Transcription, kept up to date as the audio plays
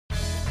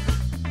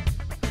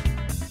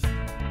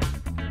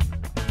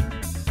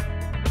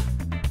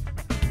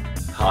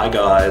Hi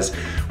guys.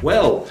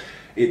 Well,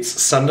 it's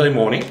Sunday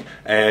morning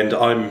and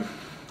I'm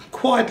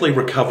quietly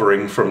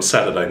recovering from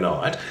Saturday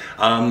night.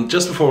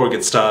 Just before we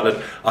get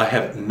started, I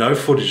have no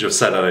footage of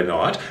Saturday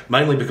night,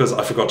 mainly because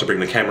I forgot to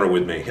bring the camera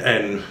with me.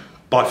 And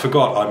by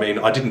forgot, I mean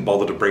I didn't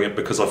bother to bring it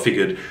because I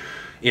figured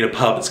in a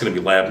pub it's going to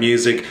be loud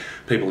music,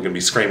 people are going to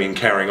be screaming,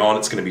 carrying on,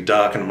 it's going to be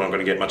dark and I'm not going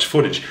to get much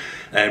footage.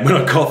 And when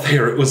I got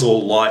there it was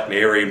all light and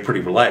airy and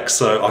pretty relaxed,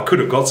 so I could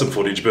have got some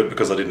footage, but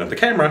because I didn't have the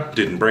camera,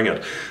 didn't bring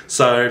it.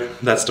 So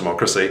that's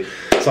democracy.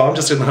 So I'm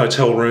just in the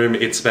hotel room,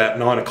 it's about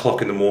 9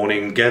 o'clock in the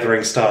morning,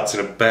 gathering starts in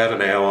about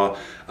an hour.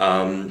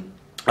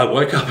 I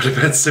woke up at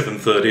about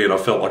 7:30 and I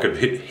felt like I'd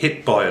been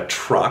hit by a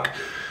truck.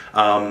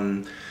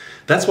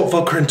 That's what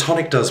vodka and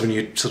tonic does when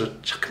you sort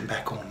of chuck them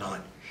back all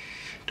night.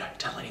 Don't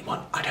tell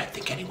anyone. I don't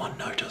think anyone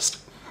noticed.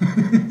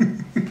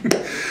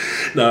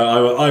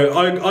 No,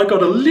 I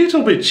got a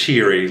little bit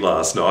cheery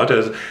last night,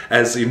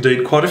 as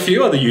indeed quite a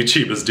few other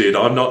YouTubers did.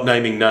 I'm not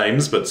naming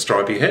names, but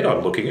Stripey Head,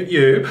 I'm looking at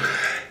you.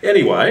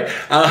 Anyway,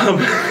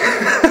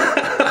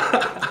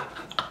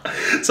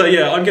 so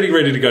yeah, I'm getting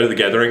ready to go to the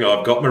gathering.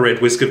 I've got my red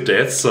whisk of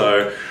death,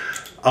 so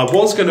I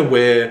was going to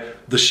wear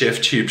the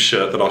BrizTube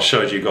shirt that I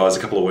showed you guys a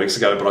couple of weeks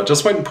ago, but I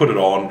just went and put it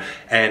on,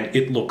 and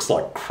it looks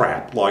like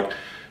crap. Like,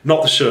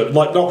 not the shirt,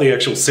 like not the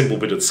actual symbol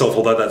bit itself,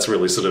 although that's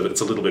really sort of,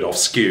 it's a little bit off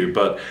skew,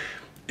 but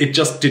it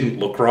just didn't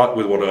look right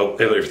with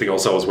everything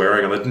else I was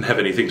wearing, and I didn't have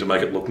anything to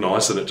make it look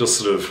nice, and it just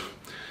sort of,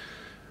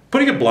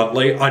 putting it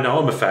bluntly, I know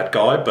I'm a fat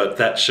guy, but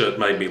that shirt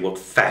made me look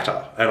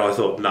fatter, and I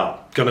thought, nah,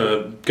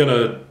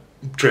 gonna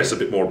dress a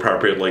bit more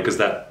appropriately, because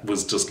that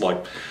was just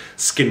like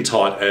skin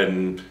tight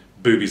and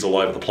boobies all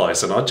over the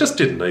place, and I just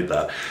didn't need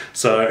that.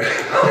 So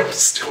I'm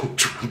still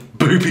drunk.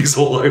 Boobies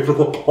all over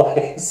the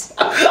place.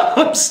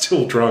 I'm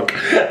still drunk.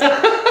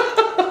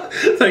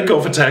 Thank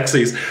God for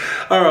taxis.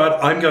 Alright,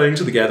 I'm going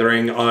to the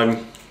gathering.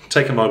 I'm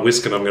taking my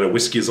whisk and I'm going to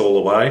whisk yous all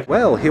away.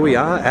 Well, here we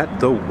are at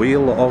the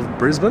Wheel of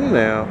Brisbane.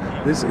 Now,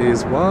 this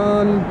is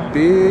one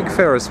big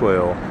Ferris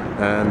wheel,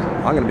 and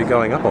I'm going to be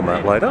going up on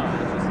that later.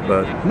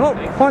 But not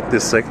quite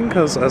this second,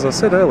 because as I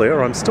said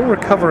earlier, I'm still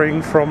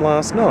recovering from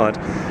last night.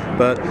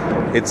 But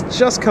it's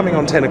just coming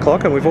on 10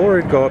 o'clock and we've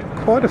already got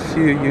quite a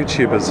few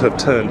YouTubers have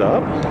turned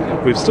up.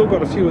 We've still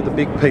got a few of the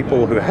big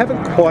people who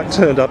haven't quite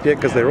turned up yet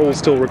because they're all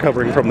still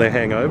recovering from their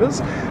hangovers.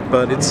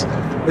 But it's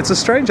a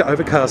strange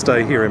overcast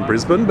day here in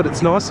Brisbane, but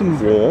it's nice and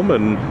warm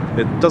and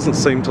it doesn't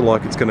seem to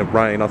like it's going to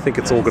rain. I think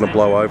it's all going to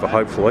blow over,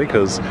 hopefully,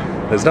 because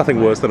there's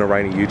nothing worse than a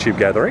rainy YouTube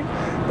gathering.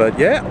 But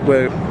yeah,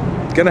 we're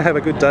gonna have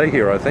a good day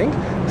here, I think,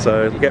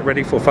 so get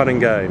ready for fun and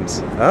games.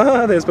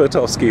 Ah, there's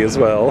Bertowski as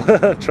well.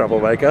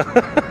 Troublemaker.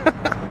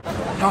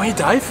 Oh, hey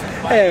Dave.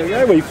 There we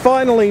go, we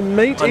finally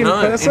meet in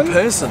person. In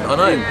person, I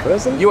know. In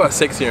person? You are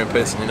sexier in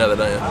person, you know that,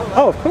 don't you?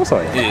 Oh, of course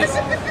I am. He is.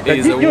 He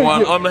is the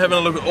one. I'm having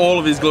a look at all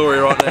of his glory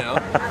right now,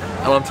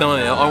 and I'm telling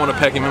you, I want to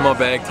pack him in my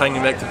bag, take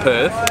him back to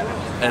Perth,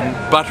 and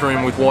butter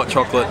him with white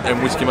chocolate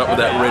and whisk him up with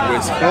that red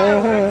whisk.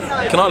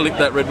 Can I lick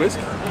that red whisk?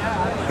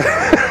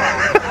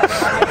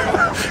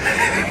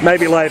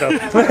 Maybe later.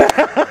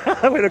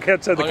 We're going to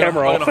turn the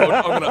camera off.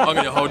 I'm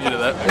going to hold you to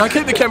that. No,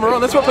 keep the camera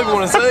on. That's what people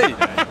want to see.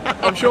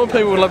 I'm sure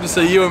people would love to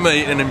see you and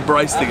me and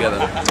embrace together.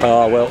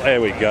 Oh, well, there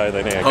we go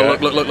then. There oh,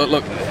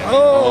 look.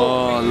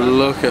 Oh,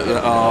 look at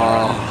that.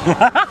 Oh.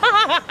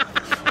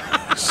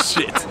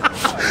 Shit.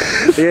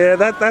 Yeah,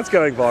 that's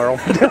going viral.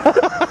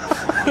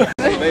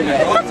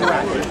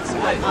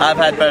 I've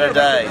had better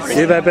days.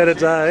 You've had better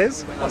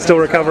days? Still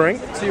recovering?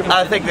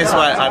 I think this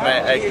way I'm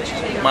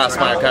whilst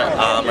my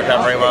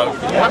recovery mode.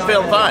 I'm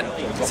feeling fine.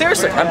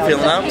 Seriously, I'm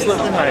feeling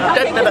absolutely fine.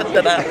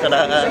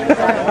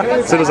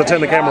 As soon as I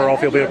turn the camera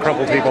off, you'll be a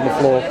crumpled heap on the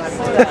floor.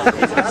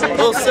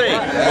 We'll see.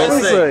 We'll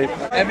see.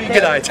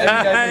 G'day,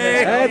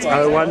 That's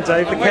O1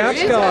 Dave the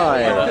Couch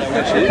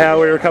Guy. How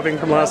are we recovering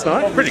from last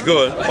night? Pretty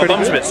good. My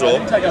bum's a bit sore.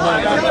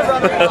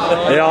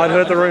 Yeah, I'd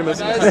heard the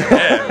rumours.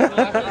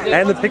 Yeah.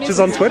 And the pictures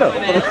on Twitter.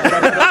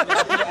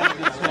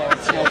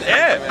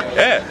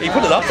 Yeah, he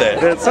put it up there.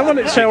 Yeah, someone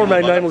at Shall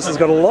Remain Nameless has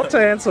got a lot to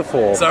answer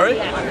for. Sorry?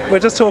 We're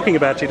just talking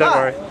about you, don't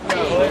worry.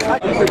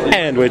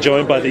 And we're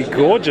joined by the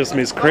gorgeous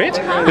Miss Crit,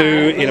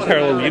 who, in a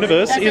parallel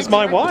universe, is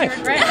my wife.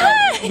 How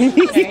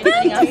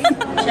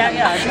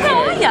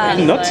are ya?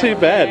 Not too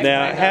bad.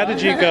 Now, how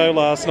did you go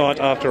last night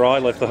after I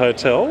left the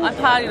hotel? I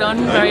partied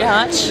on very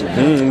much.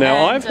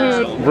 Now, I've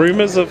heard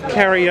rumours of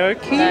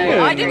karaoke.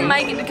 I didn't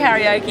make it to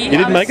karaoke. You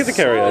didn't make it to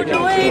karaoke?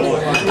 So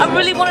annoyed. I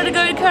really wanted to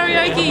go to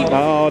karaoke.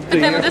 Oh, but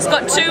then I just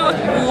got too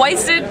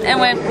wasted and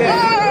went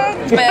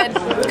to bed.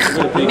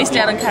 Missed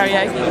out on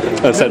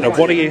karaoke. So, now,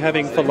 what are you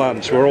having for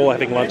lunch? We're all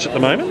having lunch at the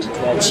moment.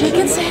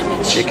 Chicken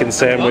sandwich. Chicken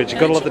sandwich.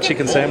 Gotta love the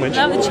chicken sandwich.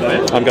 Love the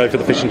chicken. I'm going for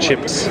the fish and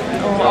chips.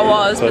 I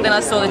was, but then I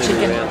saw the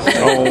chicken.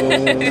 Oh,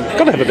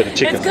 gotta have a bit of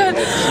chicken. It's good.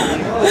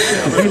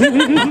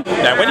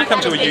 Now, when you come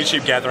to a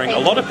YouTube gathering, a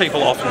lot of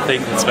people often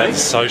think it's about a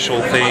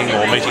social thing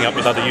or meeting up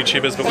with other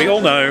YouTubers, but we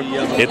all know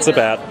it's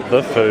about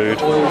the food.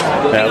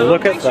 Now,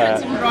 look at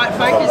that. Right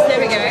focus, there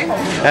we go.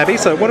 Abby,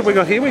 so what have we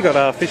got here? We got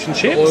our fish and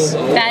chips.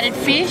 Battered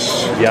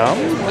fish Yum.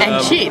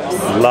 and chips.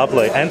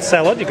 Lovely. And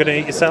salad. You're going to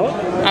eat your salad?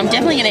 I'm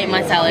definitely going to eat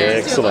my salad.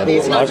 Excellent.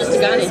 It's not just a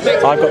garnish.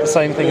 I've got the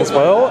same thing as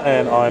well,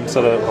 and I'm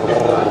sort of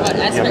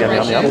yum, yum,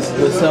 yum,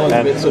 yum.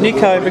 And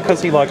Nico,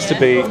 because he likes to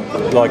be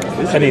like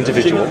an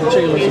individual,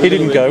 he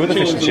didn't go with the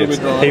fish and chips.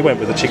 He went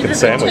with the chicken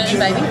sandwich.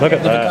 Look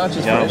at that.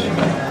 Yum.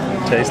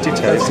 Tasty,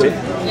 tasty.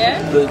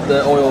 Yeah?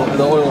 The oil and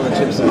the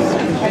chips.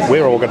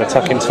 We're all going to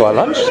tuck into our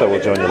lunch, so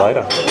we'll join you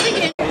later.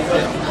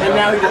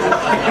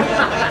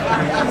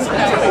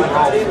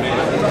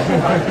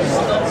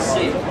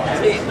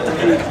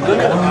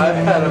 I've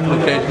had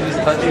applications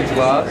touching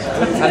glass,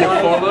 and it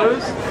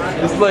follows.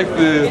 It's like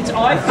the. It's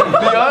iPhone.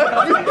 The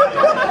iPhone.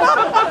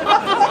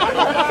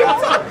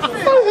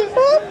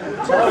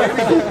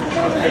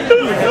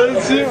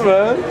 That's it,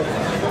 man.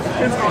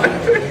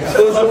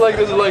 Does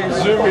it like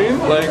zoom in?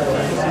 Like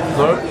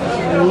no.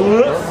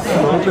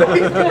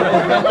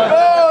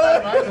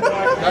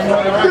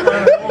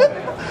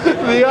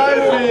 The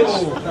eyefish.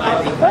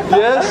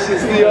 Yes,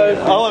 it's the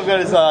eyefish. All I've got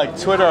is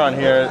Twitter on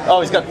here.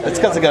 Oh, it's got a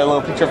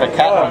little picture of a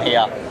cat on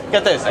here.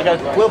 Get this, I got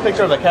a little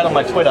picture of a cat on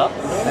my Twitter.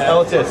 And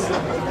what's this?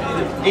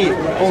 Eat.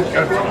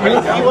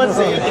 He wants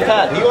to eat the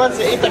cat. He wants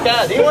to eat the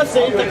cat. He wants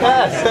to eat the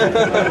cat.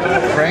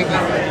 Frankie.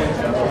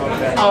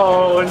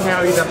 Oh,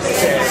 now he's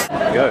upset.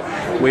 Go.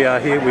 We are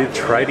here with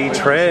Tradie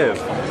Trev.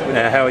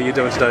 How are you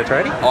doing today,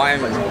 Tradie? I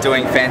am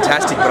doing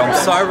fantastic, but I'm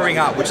sobering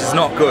up, which is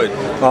not good.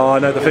 Oh, I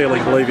know the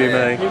feeling, believe you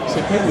me.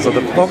 So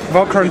the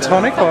vodka and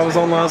tonic I was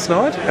on last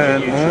night,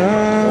 and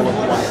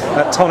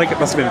that tonic, it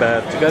must have been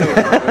bad.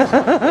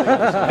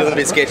 A little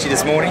bit sketchy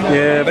this morning.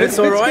 Yeah, but it's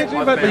all right.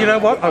 Sketchy, but you know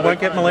what? I won't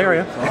get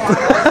malaria.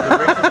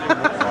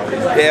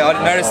 Yeah, I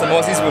noticed the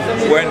Aussies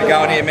weren't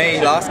going near me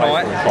last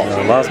night.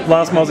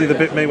 Last Mozzie that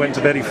bit me went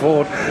to Betty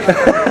Ford.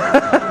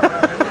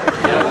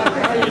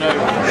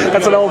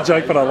 That's an old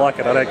joke, but I like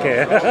it. I don't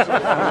care.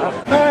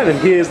 Alright, and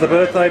here's the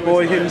birthday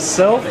boy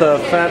himself, the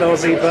fat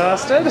Aussie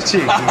bastard.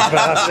 Cheeky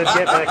bastard,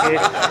 get back here.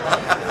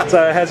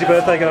 So, how's your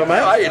birthday going,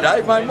 mate? Hey,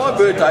 Dave, mate. My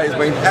birthday has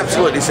been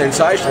absolutely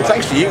sensational.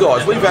 Thanks to you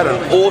guys. We've had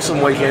an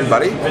awesome weekend,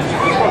 buddy.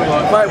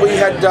 Mate, we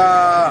had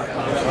a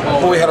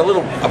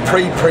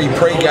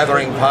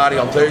pre-gathering party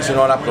on Thursday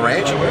night up the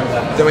ranch.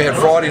 Then we had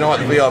Friday night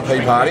the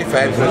VIP party,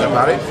 fab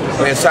party.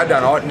 We had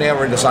Saturday night, and now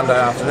we're into Sunday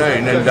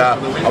afternoon. And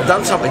I've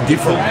done something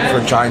different for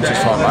a change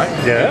this time, mate.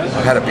 Yeah?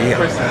 I've had a beer.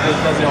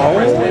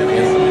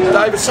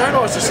 Dave, it's so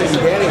nice to see you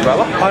down here,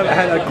 brother. I've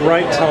had a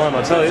great time,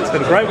 I tell you. It's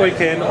been a great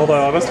weekend,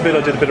 although I must admit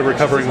I did a bit of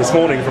recovering this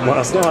morning from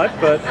last night,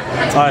 but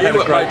I had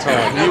a great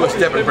time. You were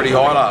stepping pretty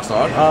high last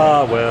night.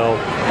 Ah, well,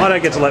 I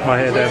don't get to let my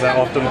hair down that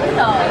often.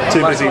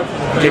 Too busy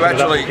keeping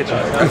it up in the kitchen.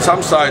 At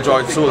some stage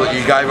I saw that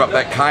you gave up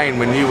that cane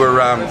when you were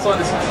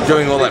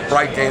doing all that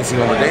breakdancing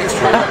on the dance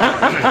floor.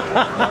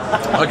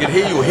 I could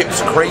hear your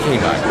hips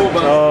creaking, mate.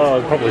 Oh,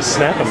 I'd probably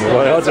snap them the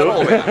way I do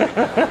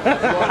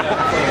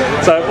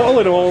it. So, all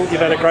in all,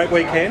 you've had a great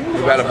weekend.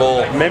 We've had a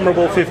ball.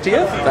 Memorable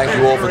 50th. Thank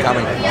you all for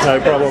coming. No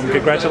problem.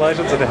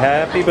 Congratulations and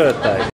happy birthday.